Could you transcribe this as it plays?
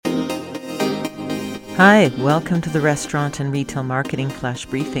Hi, welcome to the Restaurant and Retail Marketing Flash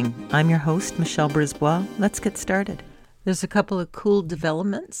Briefing. I'm your host, Michelle Brisbois. Let's get started. There's a couple of cool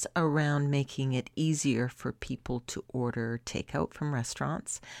developments around making it easier for people to order takeout from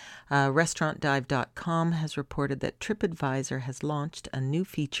restaurants. RestaurantDive.com has reported that TripAdvisor has launched a new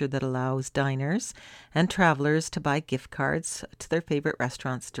feature that allows diners and travelers to buy gift cards to their favorite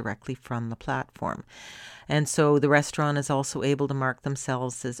restaurants directly from the platform. And so the restaurant is also able to mark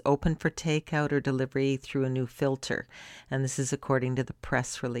themselves as open for takeout or delivery through a new filter. And this is according to the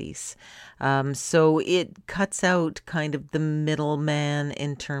press release. So it cuts out kind of the middleman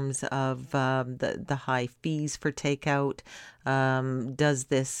in terms of the high fees for takeout. Does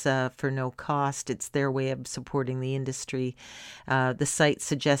this for no cost. It's their way of supporting the industry. The site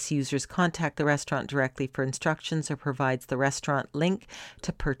suggests users contact the restaurant directly for instructions or provides the restaurant link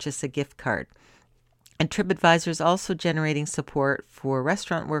to purchase a gift card. And TripAdvisor is also generating support for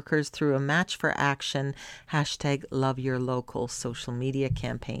restaurant workers through a Match for Action #LoveYourLocal social media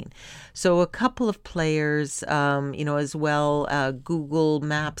campaign. So a couple of players, as well. Google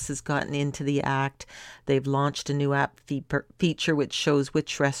Maps has gotten into the act. They've launched a new app feature which shows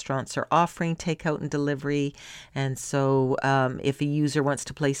which restaurants are offering takeout and delivery. And so if a user wants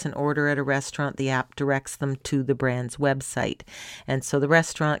to place an order at a restaurant, the app directs them to the brand's website. And so the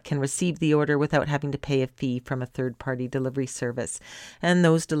restaurant can receive the order without having to pay a fee from a third-party delivery service. And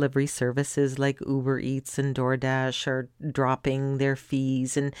those delivery services like Uber Eats and DoorDash are dropping their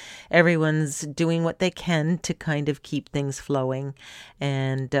fees, and everyone's doing what they can to kind of keep things flowing,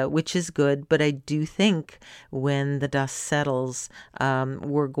 and which is good. But I do think when the dust settles,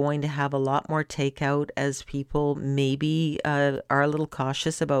 we're going to have a lot more takeout as people maybe are a little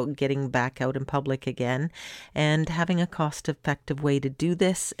cautious about getting back out in public again. And having a cost-effective way to do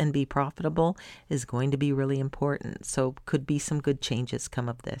this and be profitable is going to be really important. So could be some good changes come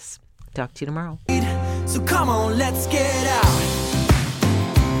of this. Talk to you tomorrow. So come on, let's get out.